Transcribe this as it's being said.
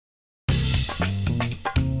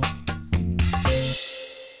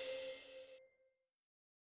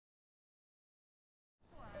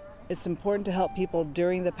It's important to help people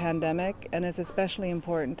during the pandemic, and it's especially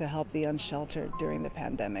important to help the unsheltered during the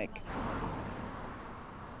pandemic.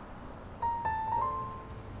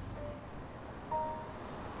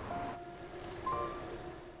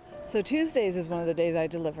 So Tuesdays is one of the days I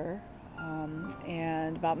deliver,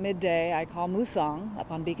 and about midday I call Musang up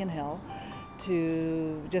on Beacon Hill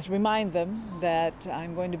to just remind them that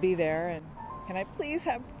I'm going to be there, and can I please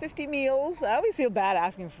have 50 meals? I always feel bad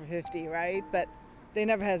asking for 50, right? But they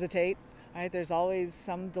never hesitate, right? There's always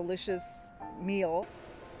some delicious meal.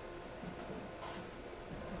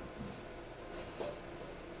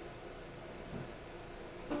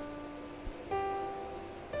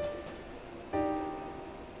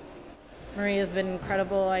 Maria's been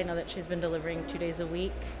incredible. I know that she's been delivering 2 days a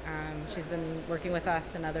week. She's been working with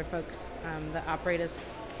us and other folks that operate as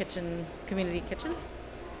community kitchens.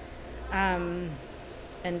 And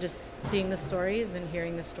just seeing the stories and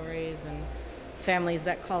hearing the stories and families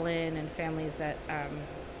that call in and families that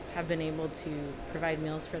have been able to provide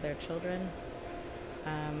meals for their children.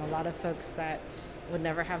 A lot of folks that would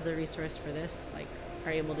never have the resource for this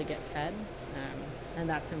are able to get fed, and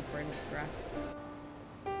that's important for us.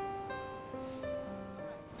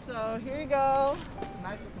 So here you go.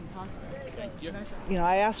 Nice looking pasta. Thank you. You know,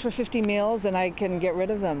 I asked for 50 meals and I can get rid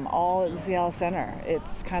of them all at the Seattle Center.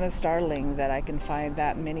 It's kind of startling that I can find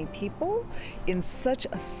that many people in such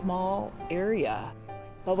a small area.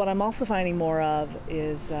 But what I'm also finding more of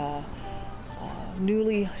is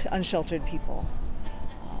newly unsheltered people.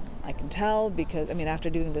 I can tell because, after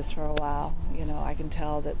doing this for a while, I can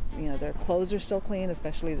tell that, their clothes are still clean,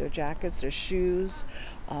 especially their jackets, their shoes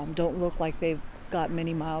don't look like they've got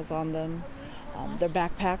many miles on them. Their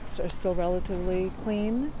backpacks are still relatively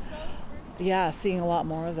clean. Yeah, seeing a lot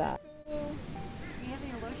more of that. Do you have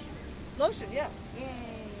any lotion? Lotion, yeah. Yeah.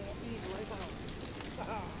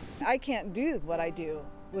 I can't do what I do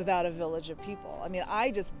without a village of people.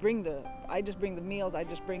 I just bring the meals, I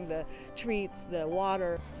just bring the treats, the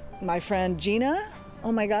water. My friend Gina,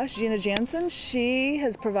 oh my gosh, Gina Jansen, she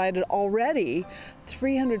has provided already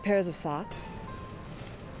 300 pairs of socks.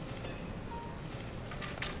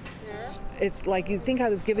 It's like you'd think I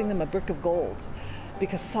was giving them a brick of gold,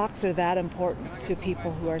 because socks are that important to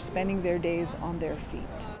people who are spending their days on their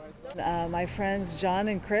feet. My friends John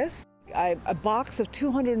and Chris, a box of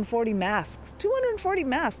 240 masks. 240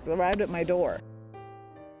 masks arrived at my door.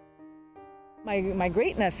 My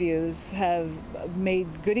great-nephews have made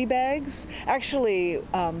goodie bags. Actually,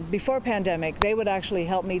 before pandemic, they would actually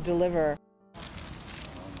help me deliver.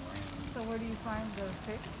 So where do you find the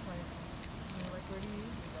safest places? Where do you usually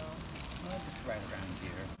go? Just right around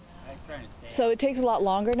here. I'm trying to stay. So it takes a lot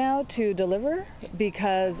longer now to deliver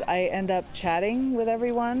because I end up chatting with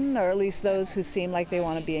everyone, or at least those who seem like they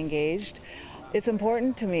want to be engaged. It's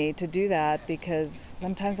important to me to do that because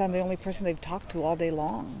sometimes I'm the only person they've talked to all day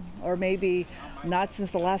long, or maybe not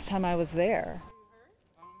since the last time I was there.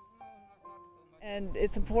 And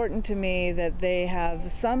it's important to me that they have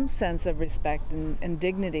some sense of respect and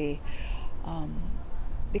dignity,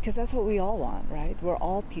 because that's what we all want, right? We're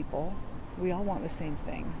all people. We all want the same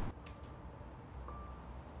thing.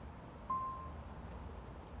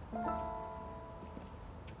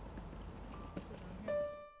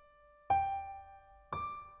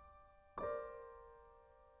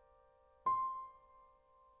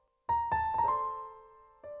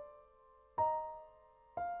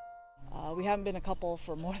 We haven't been a couple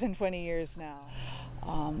for more than 20 years now.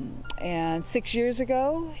 And 6 years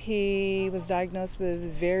ago, he was diagnosed with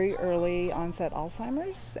very early onset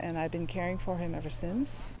Alzheimer's, and I've been caring for him ever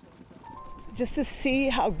since. Just to see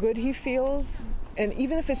how good he feels, and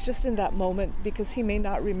even if it's just in that moment, because he may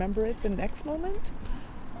not remember it the next moment,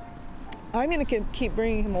 I'm going to keep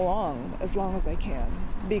bringing him along as long as I can,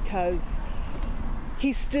 because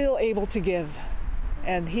he's still able to give,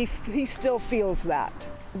 and he still feels that.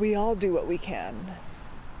 We all do what we can.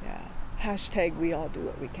 Yeah. Hashtag we all do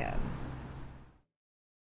what we can.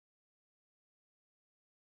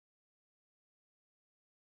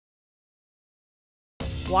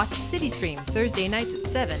 Watch CityStream Thursday nights at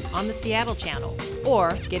 7 on the Seattle Channel,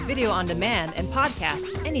 or get video on demand and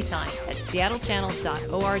podcast anytime at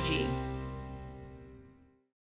seattlechannel.org.